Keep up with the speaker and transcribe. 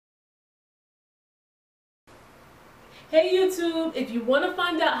Hey YouTube, if you want to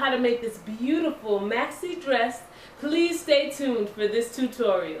find out how to make this beautiful maxi dress, please stay tuned for this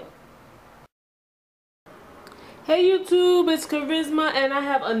tutorial. Hey YouTube, it's Kharyzma and I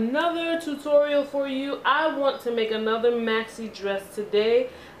have another tutorial for you. I want to make another maxi dress today.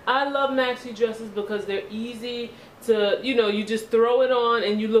 I love maxi dresses because they're easy to, you just throw it on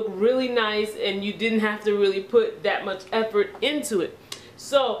and you look really nice and you didn't have to really put that much effort into it.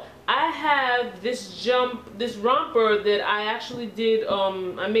 So I have this romper that I actually did,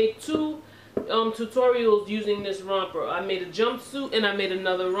 I made two tutorials using this romper. I made a jumpsuit and I made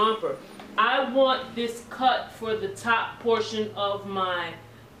another romper. I want this cut for the top portion of my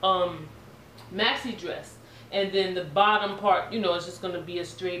maxi dress, and then the bottom part, it's just going to be a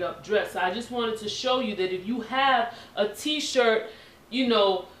straight up dress. So I just wanted to show you that if you have a t-shirt,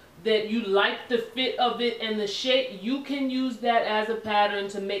 that you like the fit of it and the shape, you can use that as a pattern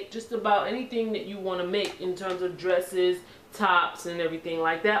to make just about anything that you want to make in terms of dresses, tops, and everything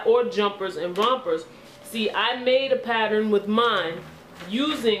like that, or jumpers and rompers. See, I made a pattern with mine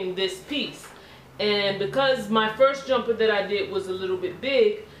using this piece, and because my first jumper that I did was a little bit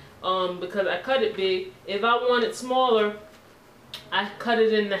big, because I cut it big, if I want it smaller, I cut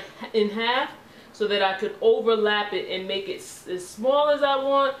it in half so that I could overlap it and make it as small as I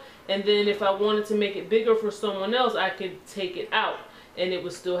want. And then if I wanted to make it bigger for someone else, I could take it out and it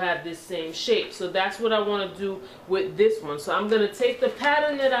would still have this same shape. So that's what I want to do with this one. So I'm going to take the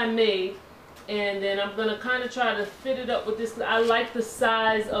pattern that I made and then I'm going to kind of try to fit it up with this. I like the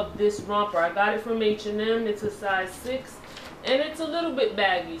size of this romper. I got it from H&M. It's a size 6 and it's a little bit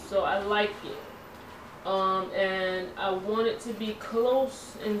baggy, so I like it. And I want it to be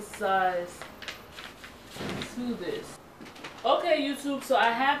close in size to this. Okay YouTube, so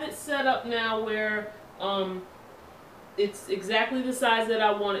I have it set up now where it's exactly the size that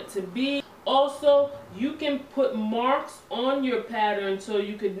I want it to be. Also, you can put marks on your pattern so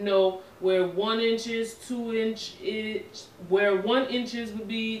you could know where 1 inch is, 2 inch is, where 1 inches would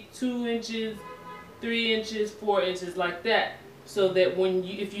be 2 inches, 3 inches, 4 inches, like that. So that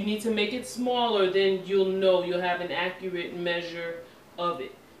if you need to make it smaller, then you'll have an accurate measure of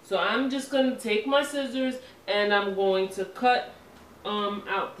it. So I'm just going to take my scissors and I'm going to cut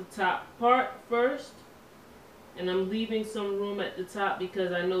out the top part first. And I'm leaving some room at the top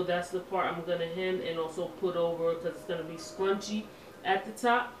because I know that's the part I'm going to hem and also put over because it's going to be scrunchy at the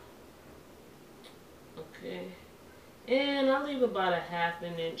top. Okay. And I'll leave about a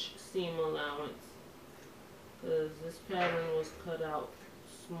 ½ inch seam allowance because this pattern was cut out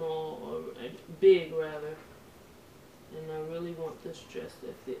small, or big rather. And I really want this dress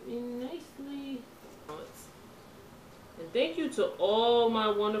to fit me nicely. And thank you to all my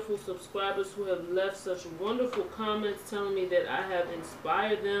wonderful subscribers who have left such wonderful comments telling me that I have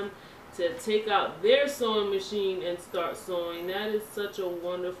inspired them to take out their sewing machine and start sewing. That is such a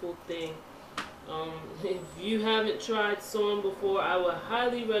wonderful thing. If you haven't tried sewing before, I would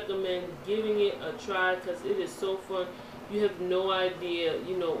highly recommend giving it a try because it is so fun. You have no idea,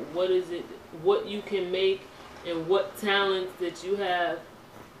 what you can make and what talents that you have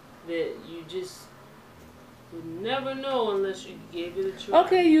that you just would never know unless you gave it a try.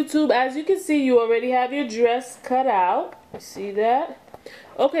 Okay YouTube, as you can see, you already have your dress cut out. See that?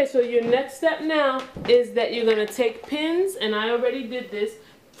 Okay, so your next step now is that you're going to take pins, and I already did this,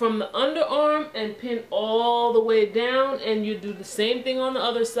 from the underarm and pin all the way down, and you do the same thing on the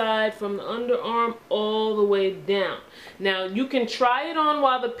other side from the underarm all the way down. Now you can try it on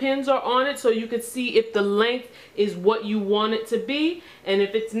while the pins are on it so you can see if the length is what you want it to be, and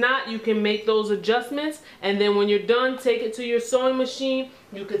if it's not, you can make those adjustments, and then when you're done, take it to your sewing machine.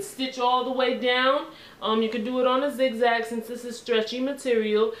 You could stitch all the way down. You could do it on a zigzag since this is stretchy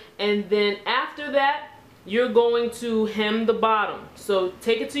material, and then after that you're going to hem the bottom. So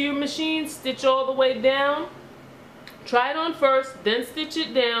take it to your machine, stitch all the way down, try it on first, then stitch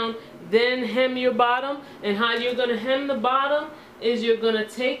it down, then hem your bottom. And how you're going to hem the bottom is you're going to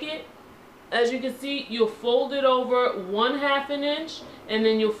take it, as you can see, you'll fold it over 1/2 inch, and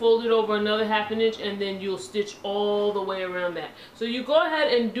then you'll fold it over another 1/2 inch, and then you'll stitch all the way around that. So you go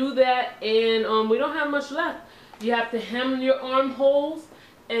ahead and do that, and we don't have much left. You have to hem your armholes,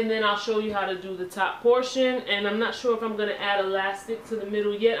 and then I'll show you how to do the top portion. And I'm not sure if I'm going to add elastic to the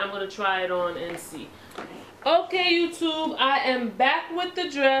middle yet. I'm going to try it on and see. Okay YouTube, I am back with the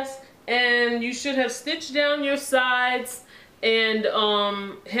dress, and you should have stitched down your sides and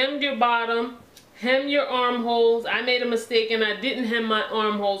hemmed your bottom, hem your armholes. I made a mistake and I didn't hem my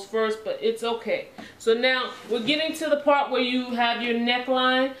armholes first, but it's okay. So now we're getting to the part where you have your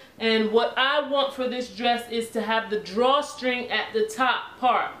neckline, and what I want for this dress is to have the drawstring at the top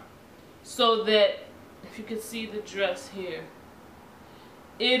part so that if you can see the dress here,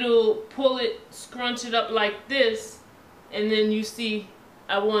 it'll pull it, scrunch it up like this, and then you see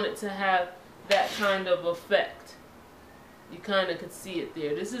I want it to have that kind of effect. You kind of could see it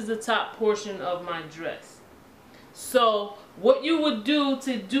there. This is the top portion of my dress. So what you would do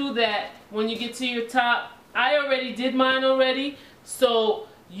to do that when you get to your top, I already did mine already, so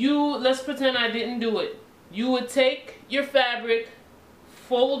let's pretend I didn't do it. You would take your fabric,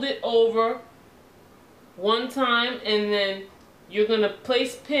 fold it over one time, and then you're going to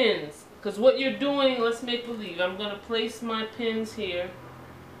place pins. Because what you're doing, let's make believe, I'm going to place my pins here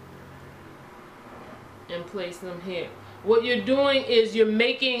and place them here. What you're doing is you're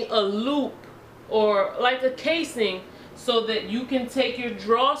making a loop or like a casing so that you can take your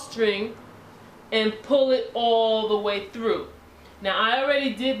drawstring and pull it all the way through. Now I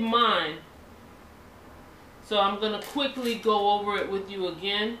already did mine, so I'm going to quickly go over it with you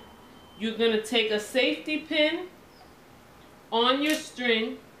again. You're going to take a safety pin on your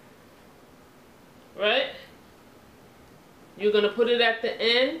string, right? You're going to put it at the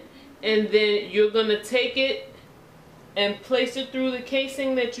end, and then you're going to take it and place it through the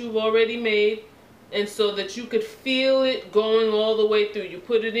casing that you've already made, and so that you could feel it going all the way through. You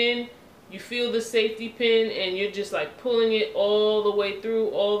put it in, you feel the safety pin, and you're just like pulling it all the way through,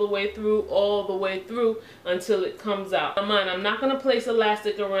 all the way through, all the way through until it comes out. Mine, I'm not going to place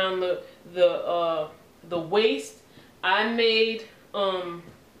elastic around the waist. I made a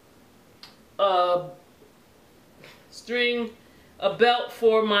belt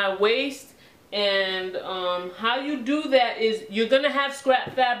for my waist, and how you do that is you're going to have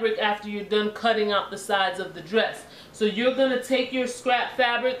scrap fabric after you're done cutting out the sides of the dress. So you're going to take your scrap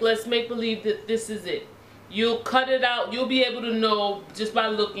fabric, let's make believe that this is it. You'll cut it out, you'll be able to know just by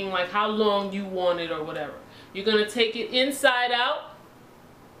looking like how long you want it or whatever. You're going to take it inside out,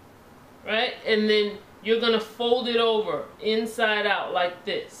 right? And then you're going to fold it over inside out like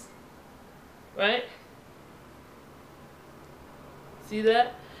this, right? See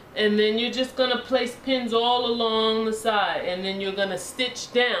that? And then you're just going to place pins all along the side, and then you're going to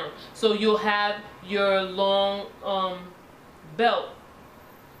stitch down. So you'll have your long belt,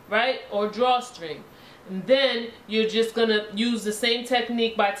 right? Or drawstring. And then you're just going to use the same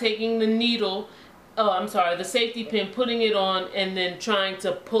technique by taking the needle, the safety pin, putting it on, and then trying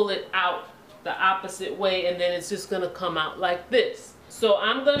to pull it out the opposite way, and then it's just going to come out like this. So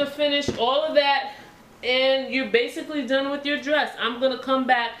I'm going to finish all of that, and you're basically done with your dress. I'm going to come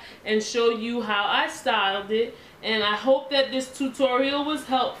back and show you how I styled it, and I hope that this tutorial was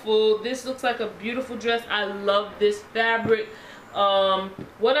helpful. This looks like a beautiful dress. I love this fabric.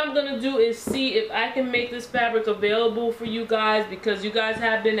 What I'm going to do is see if I can make this fabric available for you guys, because you guys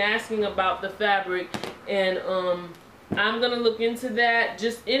have been asking about the fabric, and I'm going to look into that.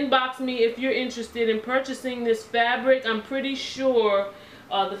 Just inbox me if you're interested in purchasing this fabric. I'm pretty sure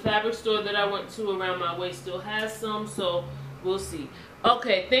the fabric store that I went to around my waist still has some, so we'll see.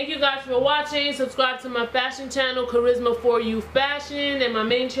 Okay, thank you guys for watching. Subscribe to my fashion channel, Kharyzma For You Fashion, and my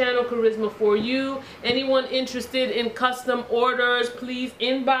main channel, Kharyzma For You. Anyone interested in custom orders, please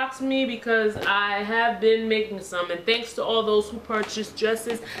inbox me, because I have been making some. And thanks to all those who purchased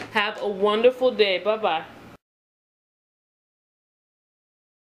dresses. Have a wonderful day. Bye-bye.